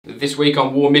This week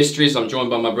on War Mysteries, I'm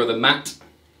joined by my brother Matt.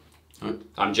 Hi.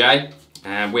 I'm Jay,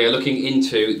 and we're looking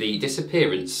into the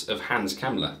disappearance of Hans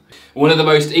Kammler, one of the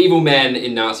most evil men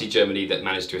in Nazi Germany that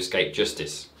managed to escape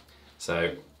justice.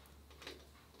 So,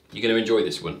 you're going to enjoy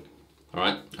this one,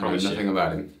 alright? I know nothing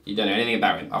about him. You don't know anything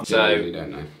about him? I genuinely don't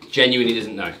know. Genuinely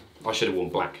doesn't know. I should have worn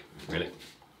black, really.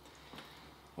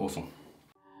 Awful.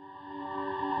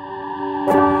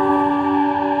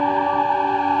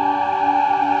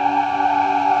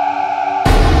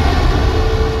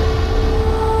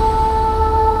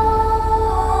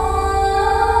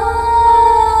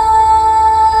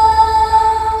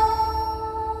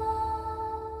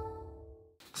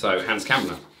 So, Hans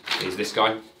Kammler is this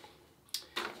guy.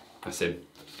 That's him.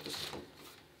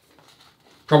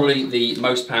 Probably the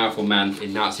most powerful man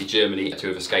in Nazi Germany to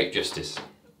have escaped justice.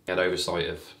 He had oversight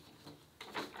of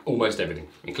almost everything,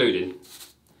 including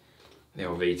the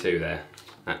old V2 there.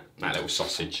 That little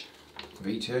sausage.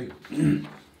 V2?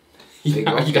 You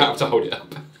don't have to hold it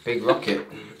up. Big rocket.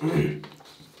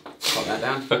 Pop that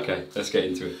down. Okay, let's get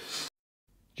into it.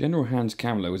 General Hans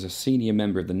Kammler was a senior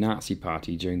member of the Nazi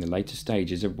Party during the later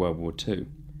stages of World War II.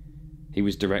 He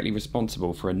was directly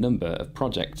responsible for a number of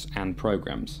projects and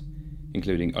programs,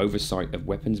 including oversight of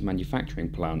weapons manufacturing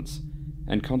plants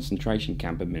and concentration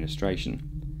camp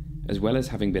administration, as well as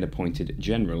having been appointed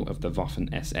General of the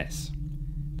Waffen-SS,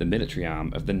 the military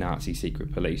arm of the Nazi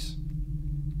secret police.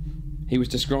 He was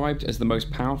described as the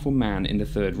most powerful man in the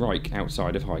Third Reich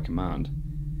outside of high command,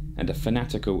 and a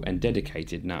fanatical and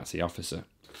dedicated Nazi officer.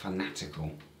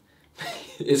 Fanatical.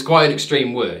 It's quite an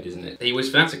extreme word, isn't it? He was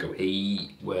fanatical.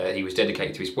 He was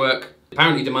dedicated to his work.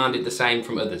 Apparently demanded the same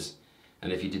from others.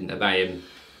 And if you didn't obey him,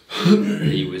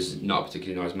 he was not a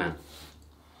particularly nice man.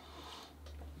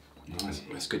 Nice.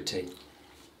 That's good tea.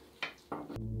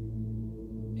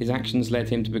 His actions led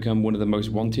him to become one of the most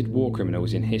wanted war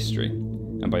criminals in history,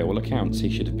 and by all accounts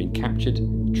he should have been captured,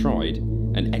 tried,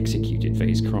 and executed for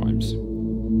his crimes.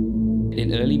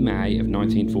 In early May of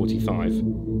 1945,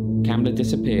 Kammler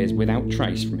disappears without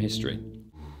trace from history.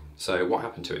 So what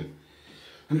happened to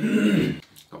him?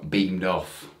 Got beamed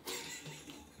off.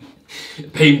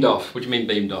 Beamed off? What do you mean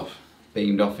beamed off?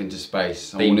 Beamed off into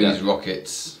space on Beamed one of up. these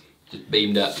rockets. Just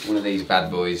beamed up. One of these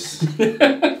bad boys. You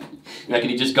reckon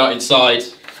he just got inside?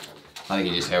 I think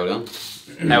he just held on.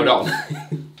 Held on?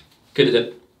 Could have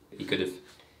done. He could have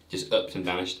just upped and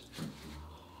vanished.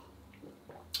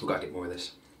 We've got to get more of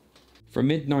this. From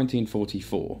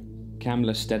mid-1944,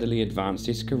 Kammler steadily advanced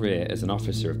his career as an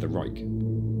officer of the Reich.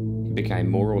 He became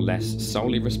more or less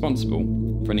solely responsible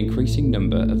for an increasing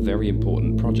number of very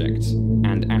important projects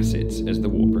and assets as the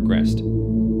war progressed,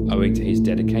 owing to his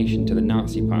dedication to the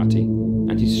Nazi Party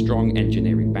and his strong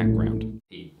engineering background.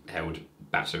 He held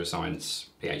Bachelor of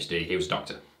Science, PhD, he was a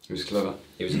doctor. He was clever.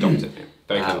 He was a doctor, yeah.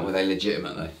 Very clever. Were they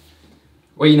legitimate though?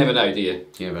 Well, you never know, do you?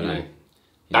 You never know.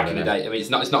 Back in the day, I mean, it's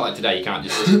not like today, you can't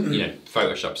just,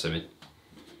 Photoshop something.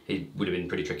 He would have been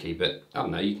pretty tricky, but I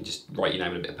don't know, you can just write your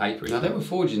name on a bit of paper. No, they were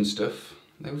forging stuff.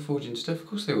 Of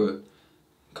course they were.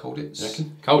 Colditz. You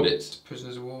reckon? Colditz?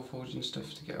 Prisoners of war forging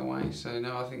stuff to get away. So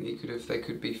no, I think they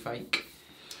could be fake.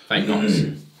 Fake knots.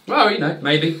 Well,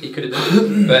 maybe he could have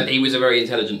done. But he was a very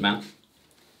intelligent man.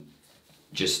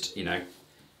 Just,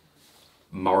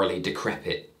 morally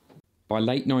decrepit. By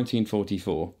late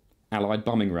 1944, Allied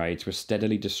bombing raids were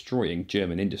steadily destroying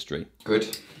German industry.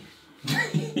 Good.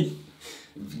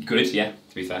 Good, yeah,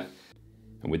 to be fair.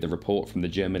 And with the report from the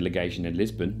German legation in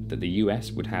Lisbon that the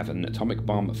US would have an atomic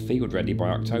bomb field ready by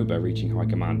October, reaching high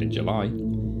command in July,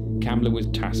 Kammler was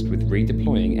tasked with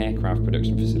redeploying aircraft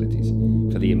production facilities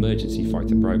for the emergency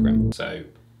fighter program. So,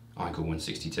 Eichel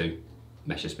 162,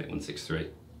 Messerschmitt 163,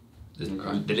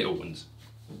 the little ones.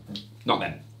 Not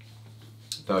them.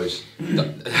 Those.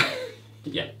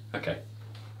 Yeah, okay.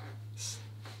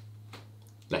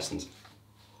 Lessons.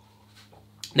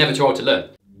 Never too old to learn.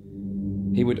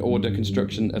 He would order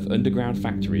construction of underground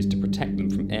factories to protect them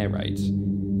from air raids,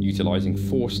 utilising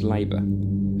forced labour,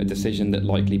 a decision that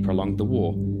likely prolonged the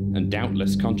war and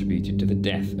doubtless contributed to the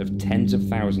death of tens of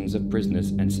thousands of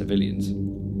prisoners and civilians.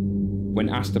 When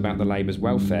asked about the labour's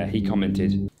welfare, he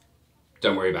commented,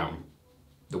 "Don't worry about them.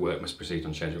 The work must proceed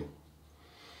on schedule."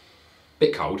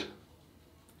 Bit cold.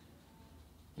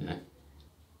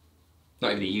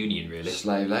 Not even a union, really.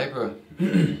 Slave labourer.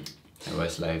 They were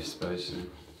slaves, I suppose.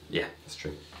 Yeah, that's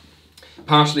true.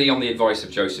 Partially on the advice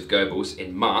of Joseph Goebbels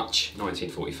in March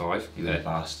 1945. You little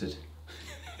bastard.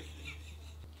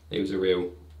 He was a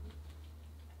real...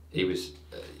 He was...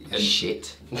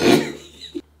 shit. We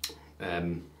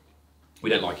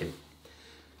don't like him.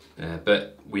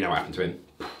 But we know what happened to him.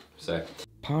 So,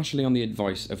 partially on the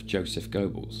advice of Joseph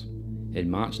Goebbels, in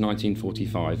March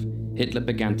 1945, Hitler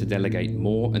began to delegate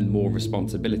more and more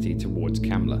responsibility towards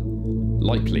Kammler,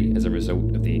 likely as a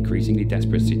result of the increasingly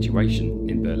desperate situation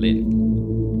in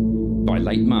Berlin. By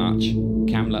late March,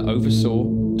 Kammler oversaw,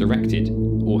 directed,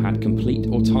 or had complete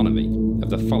autonomy of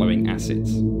the following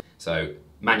assets. So,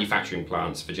 manufacturing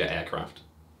plants for jet aircraft.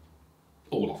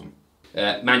 All of them.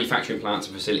 Manufacturing plants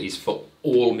and facilities for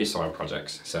all missile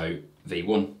projects. So,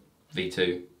 V1,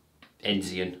 V2,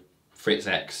 Enzian, Fritz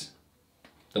X,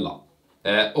 the lot.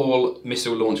 All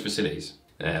missile launch facilities.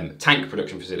 Tank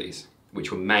production facilities,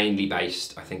 which were mainly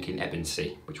based, I think, in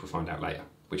Ebensee, which we'll find out later,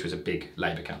 which was a big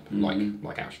labour camp,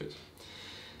 like Auschwitz.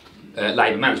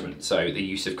 Labour management, so the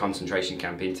use of concentration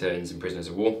camp interns and prisoners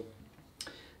of war.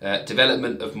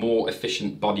 Development of more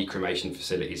efficient body cremation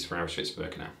facilities for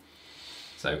Auschwitz-Birkenau.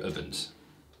 So ovens.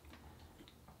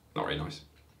 Not very nice.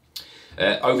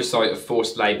 Oversight of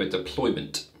forced labour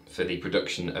deployment for the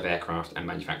production of aircraft and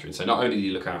manufacturing. So not only did he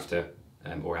look after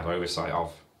or have oversight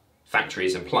of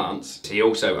factories and plants, he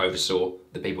also oversaw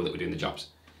the people that were doing the jobs.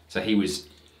 So he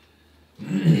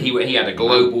had a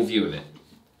global view of it.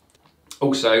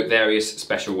 Also, various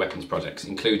special weapons projects,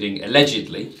 including,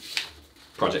 allegedly,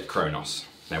 Project Kronos.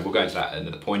 Now, we'll go into that at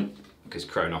another point, because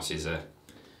Kronos is a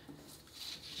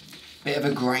bit of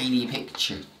a grainy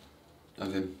picture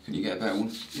of him. Can you get a better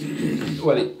one?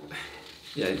 Well,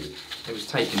 it was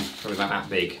taken probably about that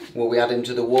big. Will we add him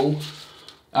to the wall?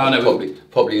 Oh no,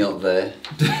 probably not there.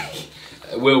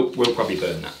 we'll probably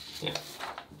burn that. Yeah.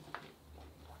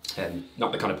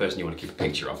 Not the kind of person you want to keep a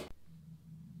picture of.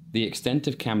 The extent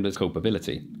of Kammler's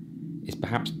culpability is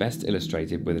perhaps best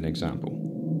illustrated with an example.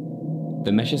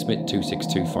 The Messerschmitt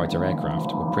 262 fighter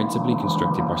aircraft were principally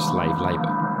constructed by slave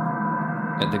labour.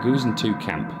 At the Gusen II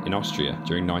camp in Austria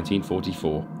during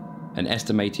 1944, an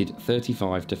estimated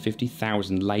 35 to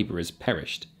 50,000 labourers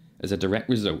perished as a direct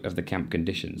result of the camp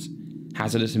conditions,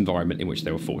 hazardous environment in which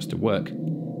they were forced to work,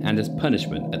 and as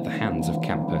punishment at the hands of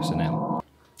camp personnel.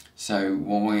 So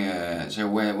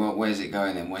where's it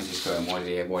going then? Where's this going? Why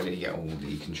did he get all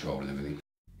the control and everything?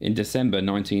 In December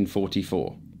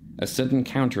 1944, a sudden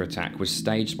counterattack was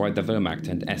staged by the Wehrmacht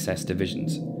and SS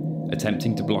divisions,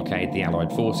 attempting to blockade the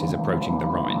Allied forces approaching the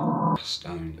Rhine.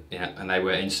 Stoned. Yeah, and they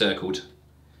were encircled.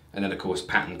 And then, of course,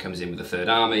 Patton comes in with the Third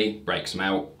Army, breaks them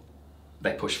out.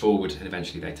 They push forward, and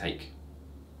eventually they take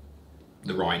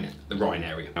the Rhine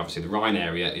area. Obviously, the Rhine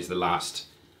area is the last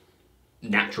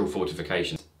natural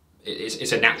fortification.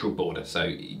 It's a natural border, so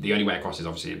the only way across is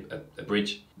obviously a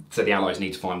bridge. So the Allies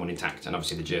need to find one intact, and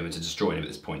obviously the Germans are destroying them at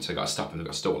this point, so they've got to stop them, they've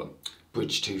got to stall them.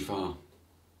 Bridge too far.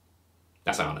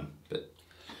 That's Arnhem, but...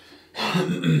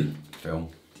 Film.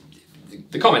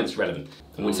 The comment's relevant.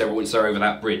 And once they're over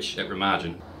that bridge at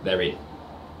Remagen, they're in.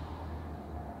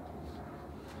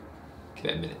 Give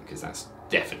it a minute, because that's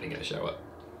definitely going to show up.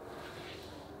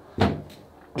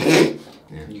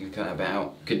 Yeah. You can cut that bit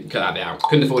out. Cut that bit out.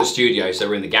 Couldn't afford a studio, so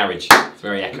we're in the garage. It's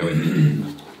very echoey.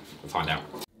 We'll find out.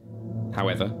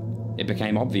 However, it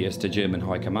became obvious to German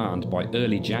High Command by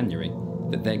early January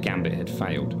that their gambit had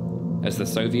failed, as the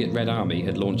Soviet Red Army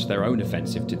had launched their own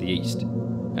offensive to the east,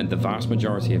 and the vast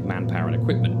majority of manpower and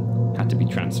equipment had to be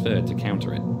transferred to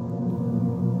counter it.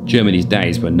 Germany's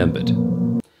days were numbered.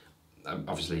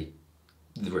 Obviously,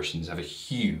 the Russians have a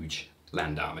huge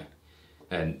land army.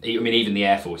 And I mean, even the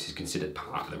Air Force is considered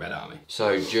part of the Red Army.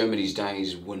 So Germany's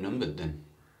days were numbered then?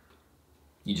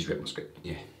 You just read my script.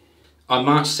 Yeah. On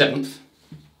March 7th,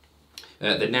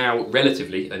 the now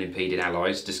relatively unimpeded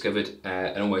Allies discovered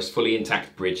an almost fully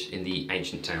intact bridge in the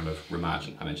ancient town of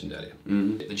Remagen, I mentioned earlier.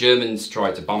 The Germans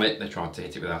tried to bomb it, they tried to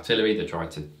hit it with artillery, they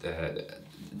tried to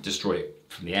destroy it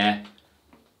from the air.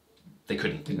 They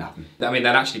couldn't. Didn't happen. I mean, they'd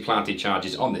actually planted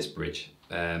charges on this bridge,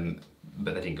 but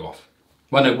they didn't go off.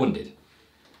 Well, no, one did.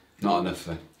 Not enough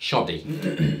though. Shoddy.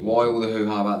 Why all the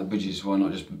hoo-ha about the bridges? Why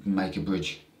not just make a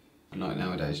bridge? Like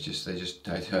nowadays, they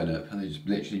turn up and they just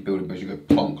literally build a bridge and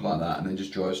go plonk like that and then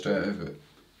just drive straight over it.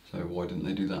 So why didn't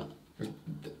they do that?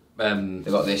 They've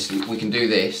got this, we can do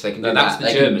this, they can do that's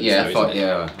that. The Germans, yeah, though,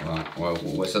 yeah, right.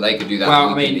 Well, so they could do that. Well,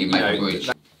 I mean, mean, make a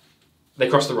bridge. They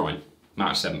crossed the Rhine,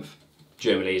 March 7th.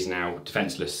 Germany is now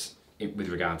defenceless with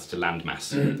regards to land mass.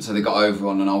 So they got over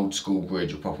on an old school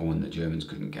bridge, a proper one that Germans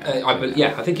couldn't get.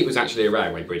 Yeah, I think it was actually a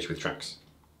railway bridge with tracks.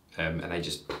 And they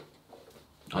just...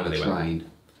 On a train.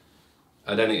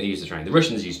 I don't think they used the train. The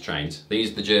Russians used trains. They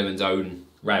used the Germans' own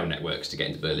rail networks to get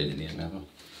into Berlin in the end. Clever.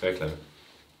 Very clever.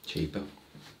 Cheaper.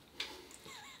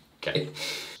 Okay.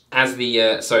 As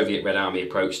the Soviet Red Army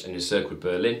approached and encircled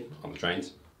Berlin on the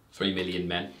trains, 3 million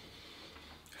men.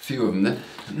 A few of them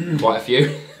then. Quite a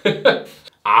few.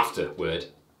 After word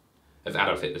of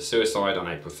Adolf Hitler's suicide on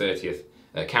April 30th,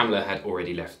 Kammler had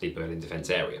already left the Berlin defence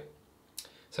area.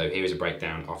 So here is a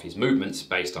breakdown of his movements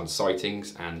based on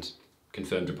sightings and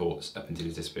confirmed reports up until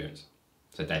his disappearance.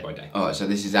 So day by day. Alright, so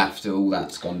this is after all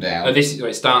that's gone down.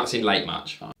 It starts in late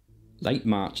March. Late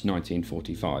March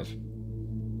 1945.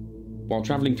 While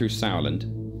travelling through Sauerland,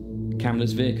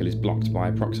 Kammler's vehicle is blocked by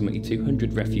approximately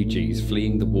 200 refugees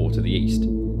fleeing the war to the east,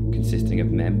 consisting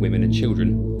of men, women and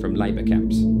children from labour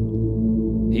camps.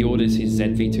 He orders his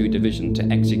ZV2 division to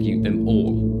execute them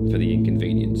all for the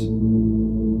inconvenience.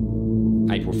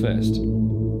 April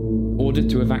 1st. Ordered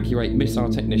to evacuate missile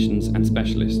technicians and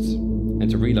specialists and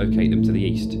to relocate them to the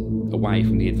east, away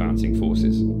from the advancing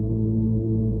forces.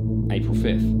 April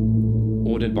 5th.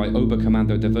 Ordered by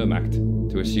Oberkommando der Wehrmacht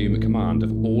to assume command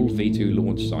of all V2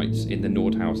 launch sites in the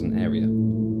Nordhausen area,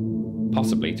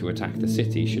 possibly to attack the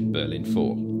city should Berlin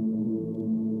fall.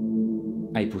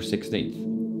 April 16th.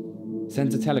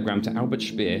 Sends a telegram to Albert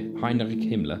Speer, Heinrich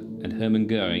Himmler and Hermann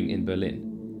Göring in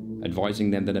Berlin, advising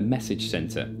them that a message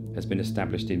centre has been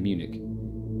established in Munich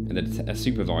and that a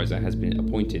supervisor has been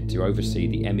appointed to oversee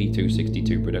the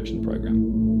Me-262 production programme.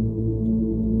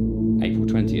 April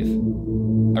 20th.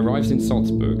 Arrives in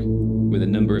Salzburg with a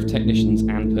number of technicians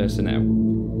and personnel,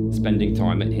 spending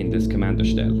time at Himmler's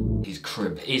Kommandostelle. His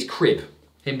crib.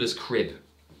 Himmler's crib.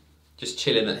 Just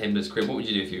chilling at Himmler's crib. What would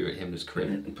you do if you were at Himmler's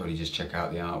crib? You'd probably just check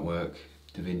out the artwork.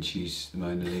 Da Vinci's The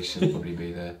Mona Lisa would probably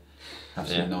be there. Have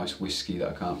some nice whiskey that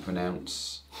I can't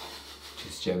pronounce.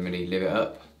 Just generally live it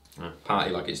up.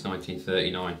 Party like it's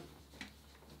 1939.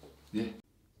 Yeah.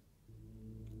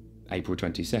 April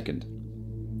 22nd.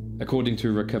 According to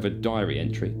a recovered diary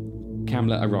entry,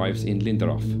 Kammler arrives in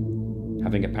Linderhof,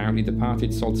 having apparently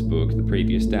departed Salzburg the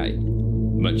previous day,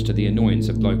 much to the annoyance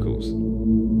of locals.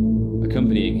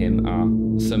 Accompanying him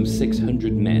are some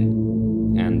 600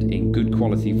 men, and in good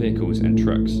quality vehicles and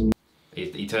trucks.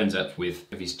 He turns up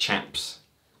with his chaps,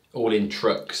 all in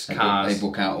trucks, cars. They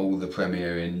book out all the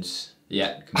Premier Inns.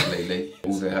 Yeah. Completely.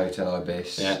 All the Hotel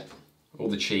Ibis. Yeah. All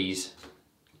the cheese.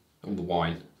 All the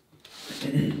wine.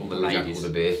 All the ladies. All the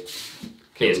beer.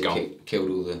 Beer's gone. Killed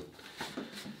all the...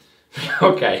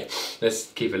 Okay, let's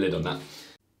keep a lid on that.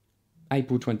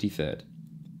 April 23rd.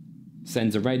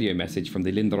 Sends a radio message from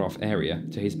the Linderhof area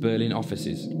to his Berlin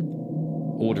offices,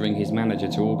 ordering his manager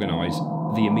to organise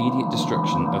the immediate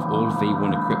destruction of all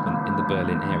V1 equipment in the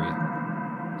Berlin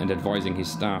area, and advising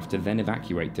his staff to then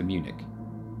evacuate to Munich.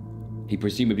 He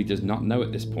presumably does not know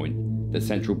at this point that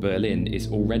central Berlin is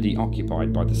already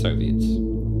occupied by the Soviets.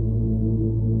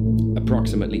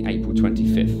 Approximately April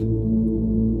 25th.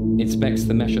 Inspects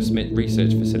the Messerschmitt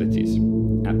research facilities,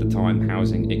 at the time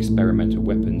housing experimental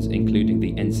weapons including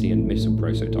the Ensign missile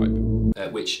prototype.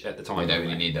 Which at the time... They don't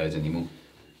really need those anymore.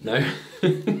 No?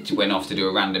 Just went off to do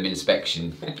a random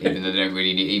inspection, even though they don't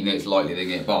really need, even though it's likely they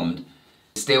get bombed.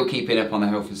 Still keeping up on the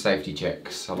health and safety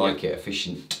checks. I like it.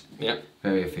 Efficient. Yeah.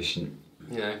 Very efficient.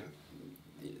 You know,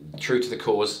 true to the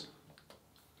cause.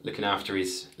 Looking after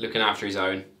his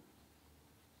own.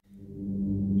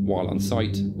 While on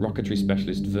site, rocketry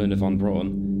specialist Werner von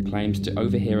Braun claims to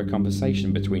overhear a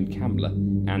conversation between Kammler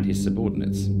and his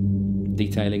subordinates,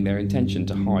 detailing their intention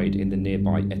to hide in the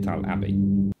nearby Ettal Abbey.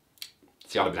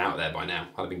 See, I'd have been out there by now.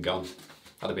 I'd have been gone.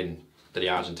 I'd have been to the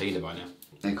Argentina by now.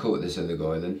 They caught this other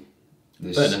guy then.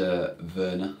 This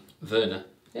Werner. Werner.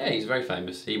 Yeah, he's very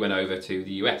famous. He went over to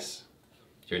the US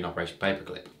during Operation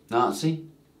Paperclip. Nazi?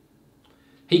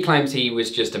 He claims he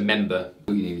was just a member.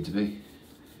 Who you needed to be?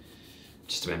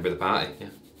 Just a member of the party,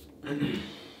 yeah.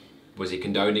 Was he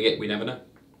condoning it? We never know.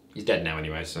 He's dead now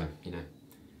anyway, so, you know.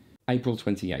 April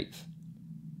 28th.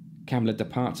 Kammler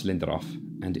departs Linderhof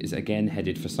and is again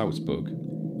headed for Salzburg,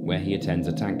 where he attends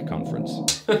a tank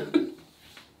conference.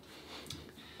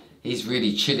 He's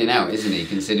really chilling out, isn't he?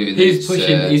 Considering he's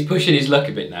pushing his luck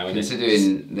a bit now.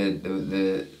 Considering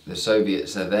the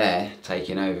Soviets are there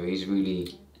taking over,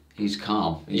 he's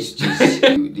calm. He's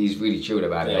really chilled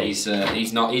about it. Yeah,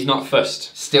 he's not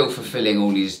fussed. Still fulfilling all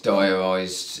his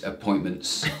diarised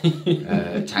appointments,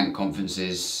 tank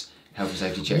conferences, health and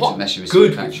safety checks at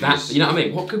Messerschmitt factories. You know what I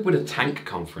mean? What good would a tank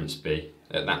conference be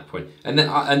at that point? And then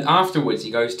afterwards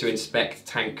he goes to inspect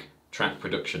tank track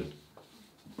production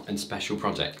and special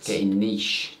projects. Getting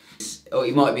niche. Oh,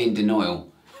 he might be in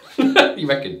denial. You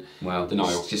reckon? Well,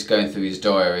 denial. Just going through his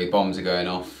diary, bombs are going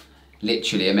off.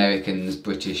 Literally Americans,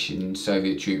 British and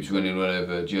Soviet troops running all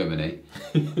over Germany.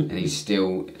 And he's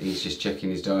just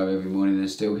checking his diary every morning and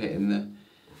still hitting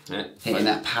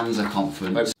that Panzer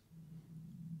conference.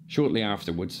 Shortly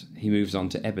afterwards, he moves on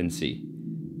to Ebensee,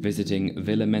 visiting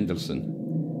Villa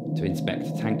Mendelssohn to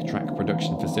inspect tank track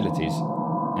production facilities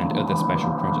and other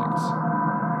special projects.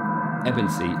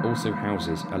 Ebensee also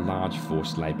houses a large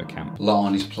forced labour camp. Lot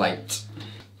on his plate.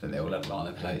 I think they all had lot on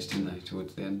their plates, didn't they,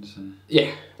 towards the end? So.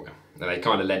 Yeah, well, they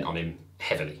kind of lent on him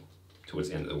heavily towards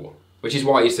the end of the war, which is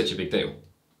why he's such a big deal.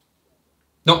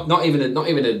 Not even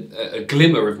a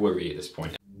glimmer of worry at this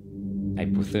point.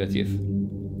 April 30th.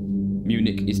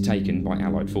 Munich is taken by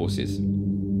Allied forces.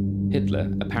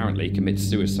 Hitler apparently commits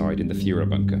suicide in the Führer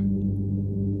bunker.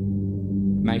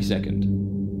 May 2nd.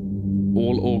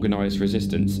 All organised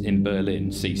resistance in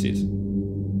Berlin ceases.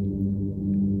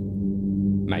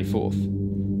 May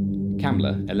 4th.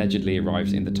 Kammler allegedly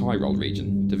arrives in the Tyrol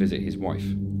region to visit his wife.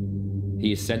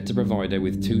 He is said to provide her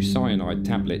with 2 cyanide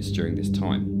tablets during this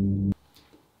time.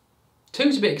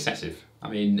 2's a bit excessive. I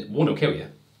mean, 1 will kill you.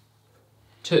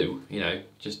 2,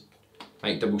 just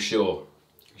make double sure.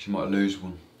 She might lose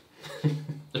one.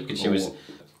 Just because she was...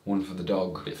 One for the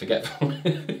dog. A bit forgetful.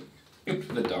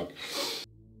 For the dog.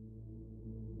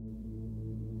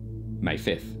 May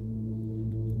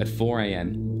 5th. At 4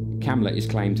 AM, Kammler is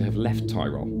claimed to have left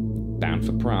Tyrol, bound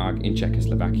for Prague in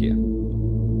Czechoslovakia.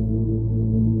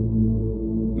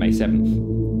 May 7th.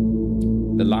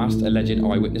 The last alleged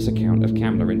eyewitness account of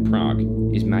Kammler in Prague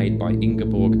is made by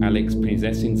Ingeborg Alex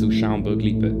Prinzessin zu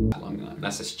Schaumburg-Lippe.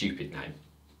 That's a stupid name.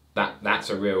 That's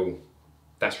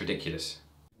ridiculous.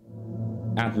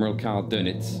 Admiral Karl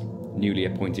Dönitz, newly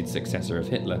appointed successor of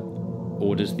Hitler,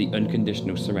 orders the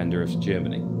unconditional surrender of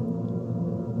Germany.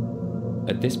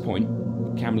 At this point,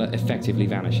 Kammler effectively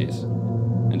vanishes,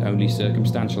 and only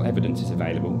circumstantial evidence is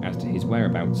available as to his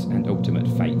whereabouts and ultimate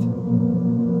fate.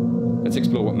 Let's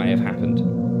explore what may have happened,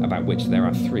 about which there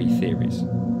are 3 theories.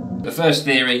 The first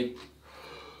theory,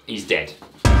 he's dead.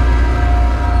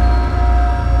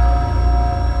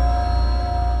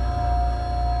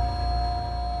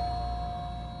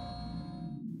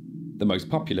 The most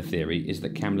popular theory is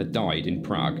that Kammler died in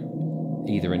Prague,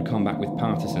 either in combat with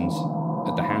partisans,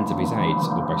 at the hands of his aides,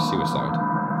 or by suicide.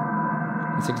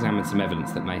 Let's examine some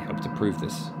evidence that may help to prove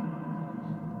this.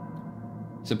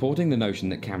 Supporting the notion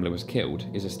that Kammler was killed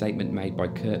is a statement made by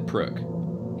Kurt Pruck,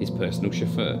 his personal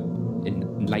chauffeur,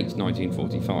 in late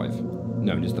 1945,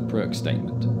 known as the Pruck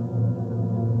Statement.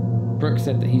 Pruck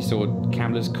said that he saw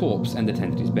Kammler's corpse and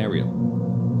attended his burial,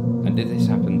 and that this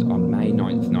happened on May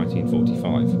 9th,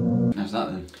 1945. How's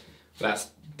that then? That's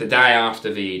the day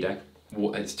after VE.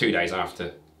 It's 2 days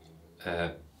after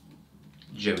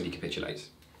Germany capitulates.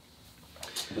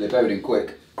 Well, they buried him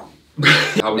quick.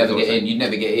 You'd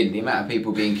never get in. The amount of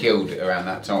people being killed around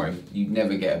that time, you'd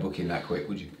never get a booking that quick,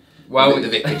 would you? Well, the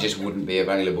vicar just wouldn't be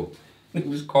available. It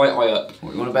was quite high up.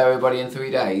 What, you want to bury everybody in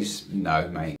 3 days? No,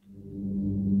 mate.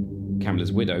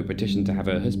 Kammler's widow petitioned to have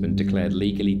her husband declared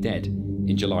legally dead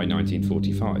in July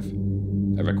 1945,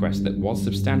 a request that was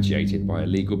substantiated by a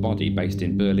legal body based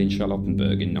in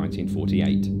Berlin-Charlottenburg in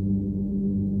 1948.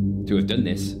 To have done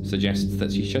this suggests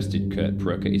that she trusted Kurt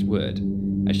Pruck at his word,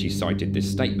 as she cited this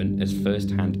statement as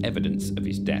first-hand evidence of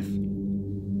his death.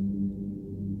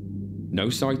 No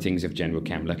sightings of General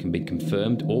Kammler can be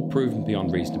confirmed or proven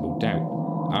beyond reasonable doubt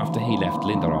after he left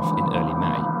Linderhof in early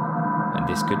May, and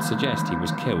this could suggest he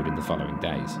was killed in the following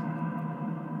days.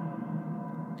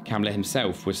 Kammler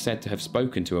himself was said to have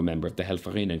spoken to a member of the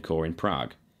Helferinnen Corps in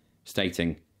Prague,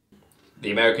 stating,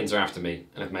 "The Americans are after me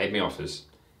and have made me offers,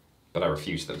 but I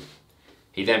refuse them."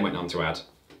 He then went on to add,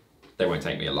 "They won't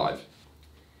take me alive."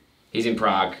 He's in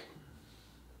Prague.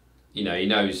 He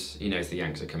knows the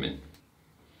Yanks are coming.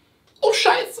 Oh,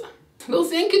 Scheiße!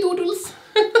 Those Yankee doodles!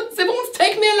 They won't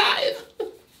take me alive!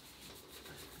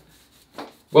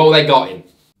 Well, they got him.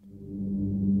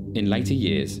 In later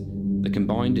years, the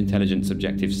Combined Intelligence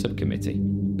Objectives Subcommittee,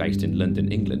 based in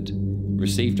London, England,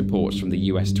 received reports from the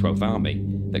US 12th Army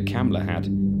that Kammler had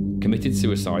committed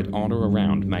suicide on or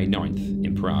around May 9th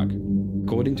in Prague.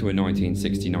 According to a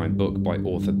 1969 book by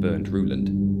author Bernd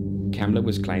Ruland, Kammler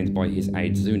was claimed by his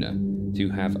aide Zuna to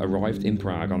have arrived in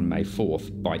Prague on May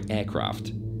 4th by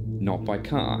aircraft, not by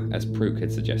car as Pruck had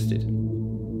suggested.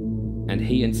 And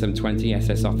he and some 20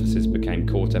 SS officers became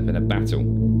caught up in a battle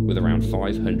with around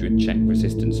 500 Czech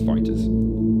resistance fighters.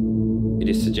 It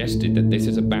is suggested that this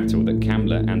is a battle that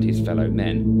Kammler and his fellow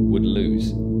men would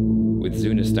lose, with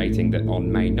Zuna stating that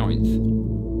on May 9th,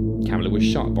 Kammler was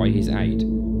shot by his aide,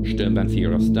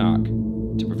 Sturmbannführer Stark,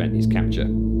 to prevent his capture.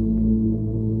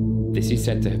 This is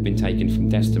said to have been taken from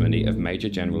testimony of Major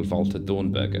General Walter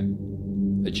Dornberger,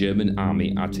 a German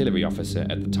army artillery officer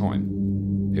at the time,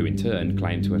 who in turn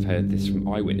claimed to have heard this from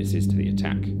eyewitnesses to the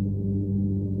attack.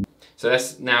 So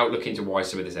let's now look into why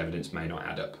some of this evidence may not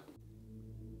add up.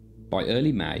 By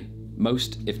early May,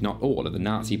 most, if not all, of the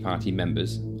Nazi Party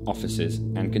members, officers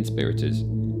and conspirators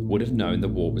would have known the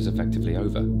war was effectively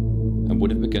over, and would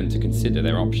have begun to consider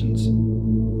their options.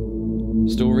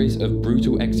 Stories of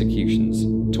brutal executions,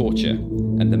 torture,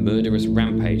 and the murderous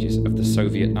rampages of the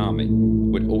Soviet army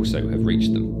would also have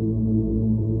reached them.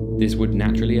 This would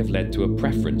naturally have led to a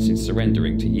preference in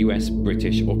surrendering to US,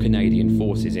 British, or Canadian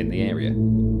forces in the area,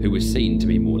 who were seen to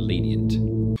be more lenient.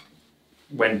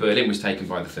 When Berlin was taken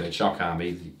by the Third Shock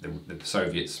Army, the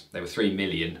Soviets, there were 3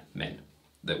 million men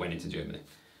that went into Germany.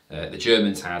 The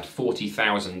Germans had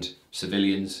 40,000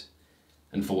 civilians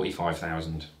and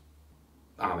 45,000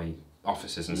 army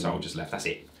officers and soldiers left. That's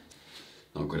it.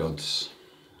 Not good odds.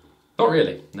 Not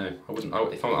really. No, I wouldn't.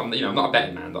 If I'm not a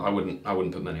betting man, but I wouldn't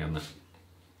put money on that.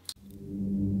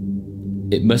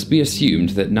 It must be assumed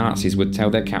that Nazis would tell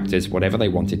their captors whatever they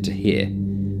wanted to hear,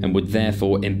 and would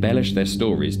therefore embellish their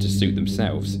stories to suit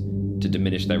themselves, to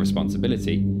diminish their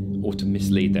responsibility, or to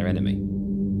mislead their enemy.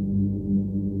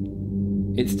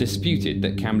 It's disputed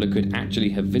that Kammler could actually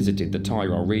have visited the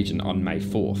Tyrol region on May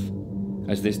 4th,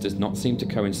 as this does not seem to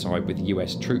coincide with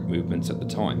US troop movements at the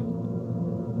time.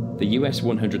 The US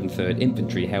 103rd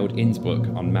Infantry held Innsbruck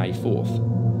on May 4th,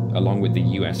 along with the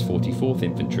US 44th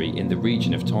Infantry in the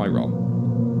region of Tyrol.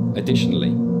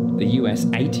 Additionally, the US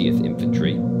 80th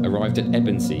Infantry arrived at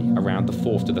Ebensee around the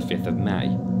 4th to the 5th of May,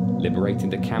 liberating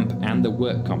the camp and the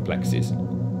work complexes,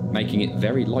 making it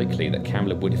very likely that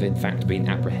Kammler would have in fact been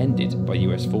apprehended by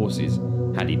US forces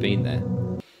had he been there.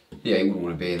 Yeah, he wouldn't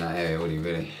want to be in that area, would he,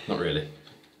 really? Not really.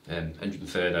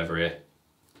 103rd over here,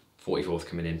 44th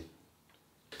coming in.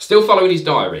 Still following his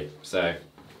diary, so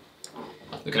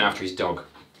looking after his dog.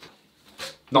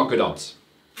 Not good odds.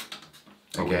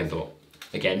 Again.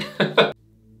 Again.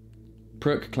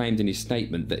 Pruck claimed in his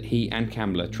statement that he and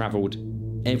Kammler travelled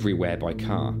everywhere by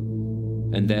car,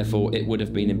 and therefore it would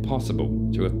have been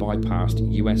impossible to have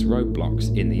bypassed US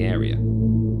roadblocks in the area.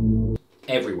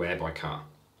 Everywhere by car.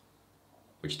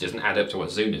 Which doesn't add up to what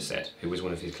Zuna said, who was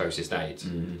one of his closest aides.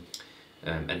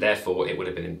 And therefore it would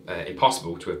have been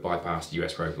impossible to have bypassed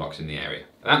US roadblocks in the area.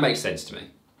 And that makes sense to me.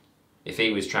 If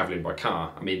he was travelling by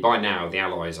car, I mean, by now the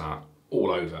Allies are all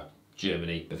over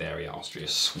Germany, Bavaria, Austria.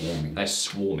 Swarming. They're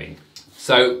swarming.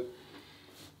 So,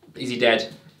 is he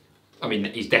dead? I mean,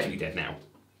 he's definitely dead now.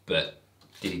 But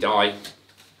did he die?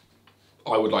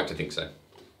 I would like to think so.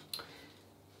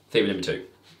 Theory number 2.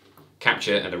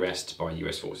 Capture and arrest by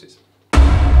US forces.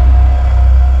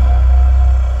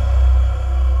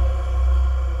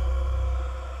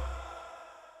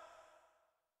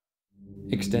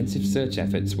 Extensive search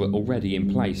efforts were already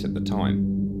in place at the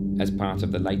time, as part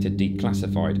of the later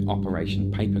declassified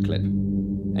Operation Paperclip,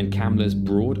 and Kammler's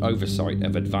broad oversight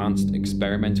of advanced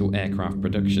experimental aircraft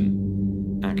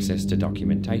production, access to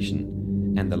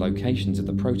documentation, and the locations of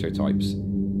the prototypes,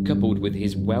 coupled with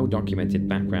his well-documented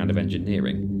background of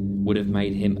engineering, would have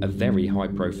made him a very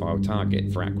high-profile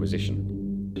target for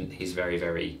acquisition. He's very,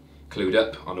 very clued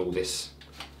up on all this,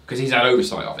 because he's had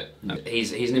oversight of it.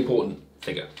 He's an important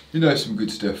figure. He knows some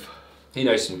good stuff. He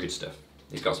knows some good stuff.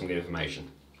 He's got some good information.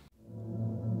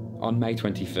 On May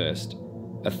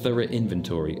 21st, a thorough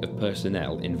inventory of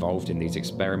personnel involved in these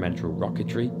experimental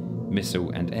rocketry, missile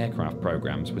and aircraft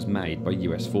programs was made by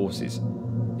US forces,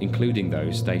 including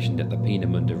those stationed at the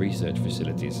Peenemünde research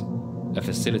facilities, a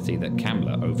facility that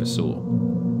Kammler oversaw.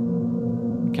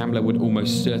 Kammler would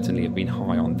almost certainly have been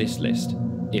high on this list,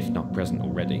 if not present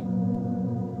already.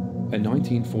 A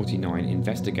 1949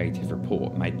 investigative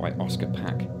report made by Oscar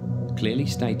Pack clearly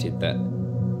stated that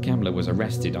Kammler was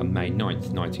arrested on May 9,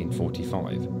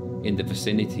 1945, in the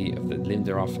vicinity of the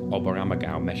Linderhof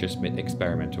Oberammergau Messerschmitt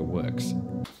experimental works.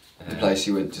 The place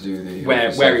he went to do the...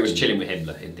 Where he was chilling with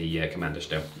Himmler in the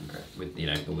Commanderstelle, with,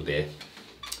 all the beer.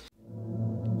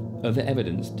 Other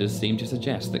evidence does seem to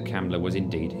suggest that Kammler was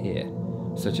indeed here,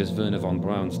 such as Werner von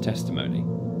Braun's testimony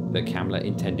that Kammler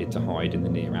intended to hide in the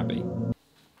near abbey.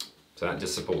 So that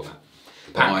does support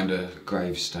that. Behind a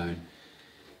gravestone.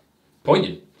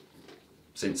 Poignant,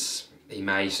 since he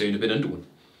may soon have been under one.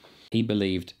 He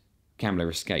believed Kammler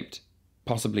escaped,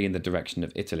 possibly in the direction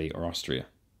of Italy or Austria.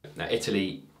 Now,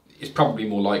 Italy is probably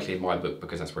more likely in my book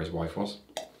because that's where his wife was.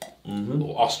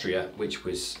 Or Austria, which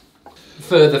was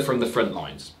further from the front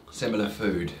lines. Similar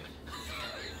food.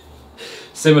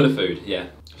 Similar food, yeah.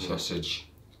 Sausage.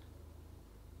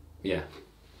 Yeah.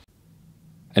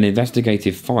 An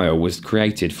investigative file was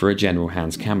created for a General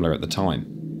Hans Kammler at the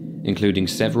time, including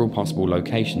several possible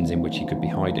locations in which he could be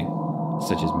hiding,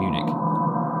 such as Munich,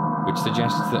 which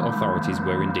suggests that authorities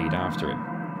were indeed after him.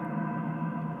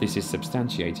 This is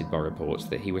substantiated by reports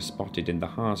that he was spotted in the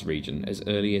Harz region as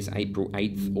early as April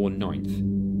 8th or 9th,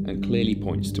 and clearly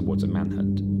points towards a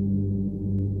manhunt.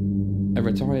 A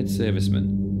retired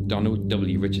serviceman, Donald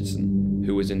W. Richardson,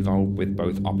 who was involved with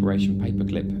both Operation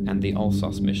Paperclip and the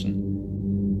Alsos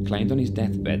mission, claimed on his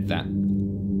deathbed that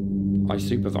I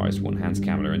supervised one Hans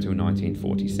Kammler until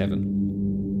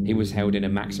 1947. He was held in a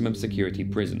maximum security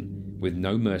prison with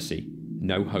no mercy,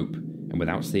 no hope, and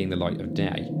without seeing the light of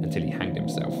day until he hanged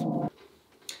himself.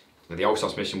 Now, the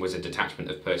Alsos mission was a detachment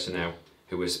of personnel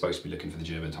who was supposed to be looking for the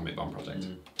German atomic bomb project.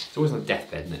 It's always on a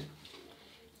deathbed, isn't it?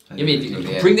 I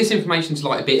mean, bring this information to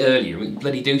light a bit earlier and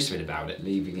bloody do something about it.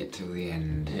 Leaving it till the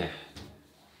end. Yeah.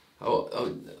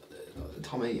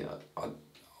 Tommy,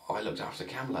 I looked after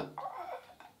Kammler.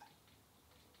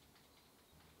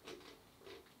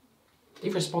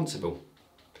 Irresponsible.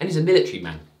 And he's a military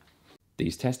man.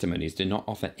 These testimonies do not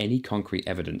offer any concrete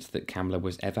evidence that Kammler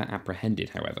was ever apprehended,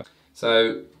 however.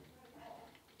 So,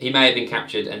 he may have been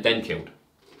captured and then killed.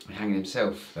 He hanged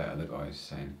himself, that other guy was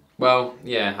saying. Well,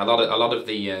 yeah, a lot of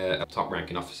the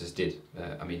top-ranking officers did.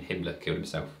 I mean, Himmler killed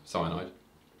himself, cyanide.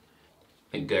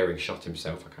 I think Goering shot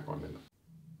himself, I can't quite remember.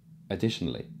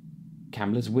 Additionally,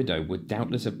 Kammler's widow would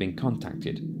doubtless have been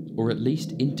contacted, or at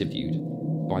least interviewed,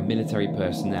 by military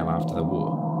personnel after the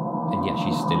war, and yet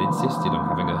she still insisted on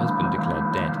having her husband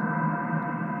declared dead.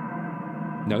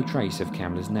 No trace of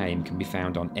Kammler's name can be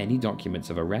found on any documents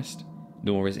of arrest,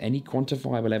 nor has any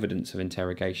quantifiable evidence of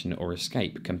interrogation or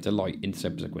escape come to light in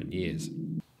subsequent years.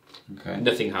 Okay.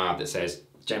 Nothing hard that says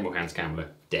General Hans Kammler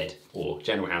dead, or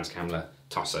General Hans Kammler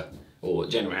tosser, or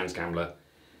General Hans Kammler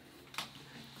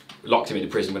locked him into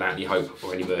prison without any hope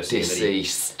or any mercy.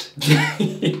 Deceased.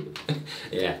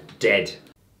 Yeah, dead.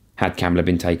 Had Kammler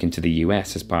been taken to the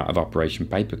US as part of Operation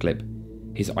Paperclip,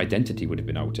 his identity would have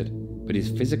been altered, but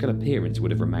his physical appearance would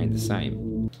have remained the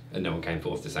same. And no one came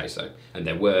forth to say so. And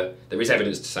there is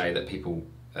evidence to say that people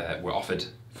were offered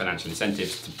financial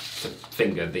incentives to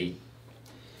finger the,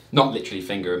 not literally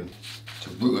finger them, to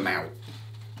root them out.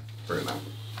 Root them out.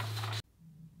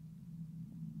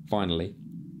 Finally,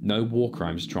 no war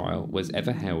crimes trial was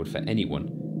ever held for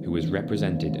anyone who was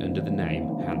represented under the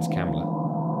name Hans Kammler.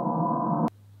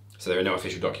 So there are no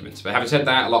official documents. But having said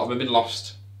that, a lot of them have been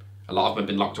lost. A lot of them have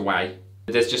been locked away.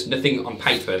 There's just nothing on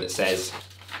paper that says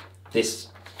this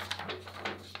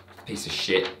piece of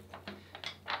shit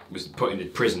was put in a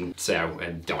prison cell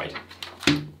and died.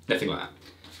 Nothing like that.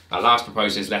 Our last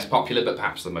proposal is less popular, but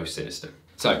perhaps the most sinister.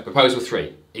 So, proposal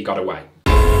 3, he got away.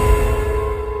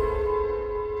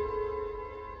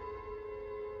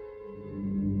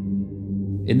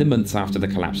 In the months after the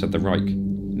collapse of the Reich,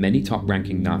 many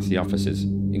top-ranking Nazi officers,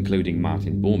 including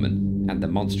Martin Bormann and the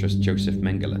monstrous Joseph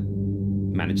Mengele,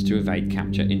 managed to evade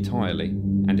capture entirely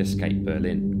and escape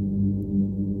Berlin.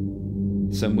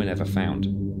 Some were never found.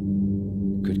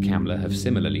 Could Kammler have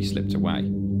similarly slipped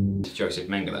away? Joseph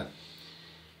Mengele,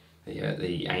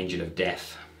 the angel of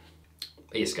death,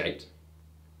 he escaped.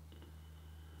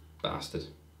 Bastard.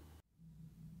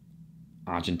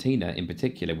 Argentina, in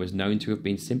particular, was known to have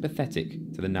been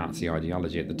sympathetic to the Nazi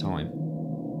ideology at the time.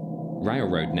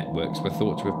 Railroad networks were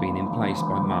thought to have been in place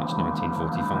by March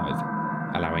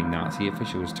 1945, allowing Nazi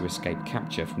officials to escape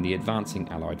capture from the advancing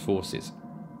Allied forces.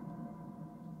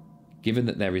 Given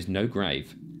that there is no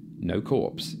grave, no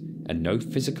corpse, and no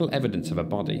physical evidence of a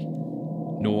body,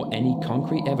 nor any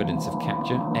concrete evidence of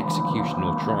capture, execution,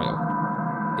 or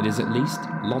trial, it is at least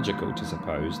logical to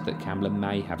suppose that Kammler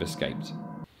may have escaped.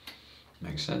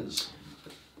 Makes sense.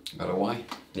 Got away.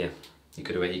 Yeah, he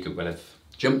could well have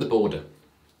jumped the border.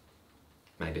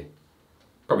 Maybe.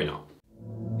 Probably not.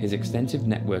 His extensive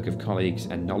network of colleagues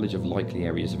and knowledge of likely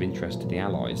areas of interest to the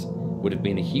Allies would have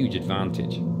been a huge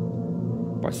advantage.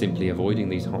 By simply avoiding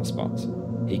these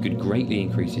hotspots, he could greatly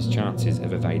increase his chances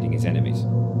of evading his enemies.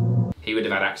 He would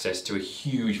have had access to a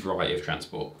huge variety of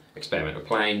transport. Experimental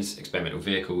planes, experimental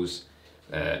vehicles,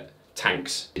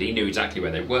 tanks. He knew exactly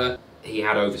where they were. He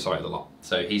had oversight of the lot,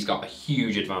 so he's got a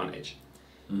huge advantage.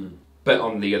 But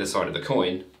on the other side of the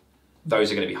coin,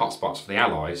 those are going to be hotspots for the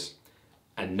Allies,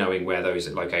 and knowing where those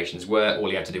locations were, all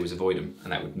he had to do was avoid them,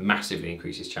 and that would massively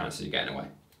increase his chances of getting away.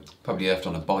 Probably left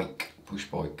on a bike, push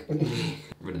bike.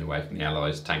 Running away from the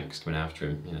Allies, tanks coming after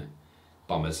him,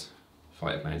 bombers,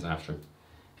 fighter planes after him,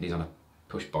 and he's on a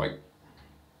push bike.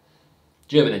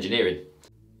 German engineering.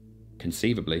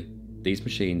 Conceivably, these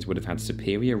machines would have had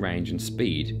superior range and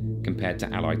speed compared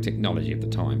to Allied technology of the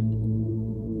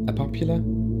time. A popular,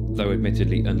 though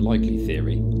admittedly unlikely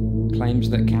theory, claims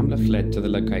that Kammler fled to the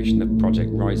location of Project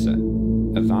Riser,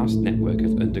 a vast network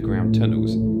of underground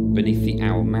tunnels beneath the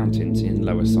Owl Mountains in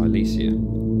Lower Silesia,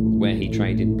 where he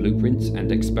traded blueprints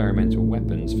and experimental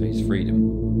weapons for his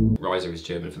freedom. Riser is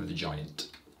German for the giant.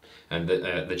 And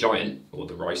the giant, or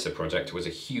the Riser project, was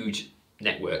a huge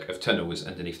network of tunnels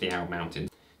underneath the Owl Mountains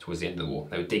towards the end of the war.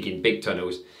 They were digging big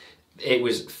tunnels. It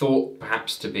was thought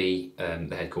perhaps to be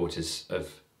the headquarters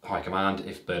of High Command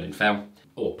if Berlin fell,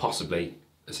 or possibly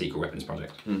a secret weapons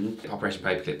project. The Operation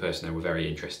Paperclip personnel were very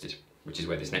interested, which is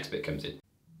where this next bit comes in.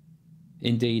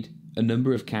 Indeed, a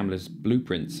number of Kammler's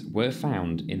blueprints were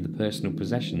found in the personal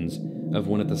possessions of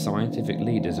one of the scientific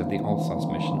leaders of the Alsace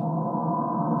mission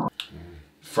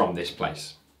from this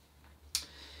place.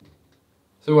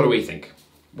 So what do we think?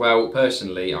 Well,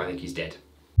 personally, I think he's dead.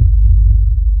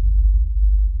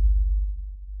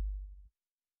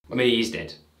 I mean, he's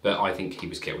dead, but I think he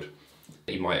was killed.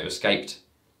 He might have escaped,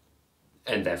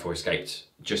 and therefore escaped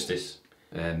justice,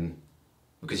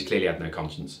 because he clearly had no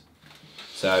conscience.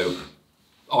 So,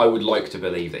 I would like to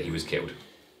believe that he was killed.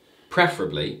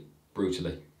 Preferably,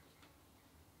 brutally.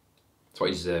 That's what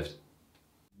he deserved.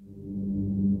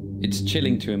 It's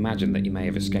chilling to imagine that he may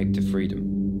have escaped to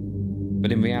freedom.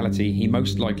 But in reality, he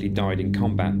most likely died in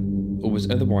combat, or was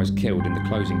otherwise killed in the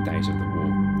closing days of the war.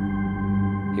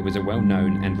 He was a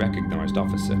well-known and recognised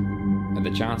officer, and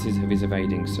the chances of his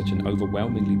evading such an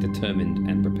overwhelmingly determined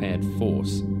and prepared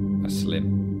force are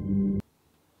slim.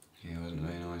 Yeah, he wasn't a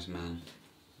very nice man.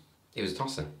 He was a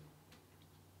tosser.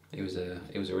 It was a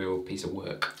real piece of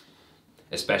work,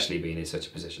 especially being in such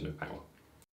a position of power.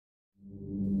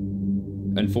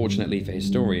 Unfortunately for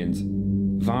historians,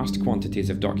 vast quantities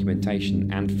of documentation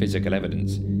and physical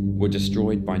evidence were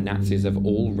destroyed by Nazis of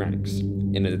all ranks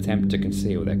in an attempt to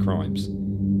conceal their crimes,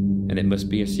 and it must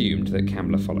be assumed that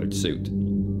Kammler followed suit.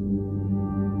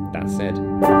 That said,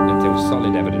 until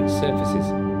solid evidence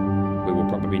surfaces, we will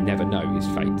probably never know his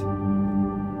fate.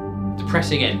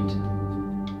 Depressing end.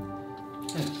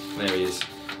 Yeah, there he is.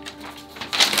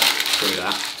 Through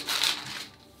that.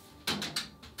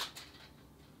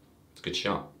 It's a good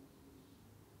shot.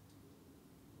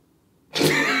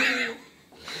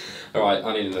 Alright,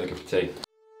 I need another cup of tea.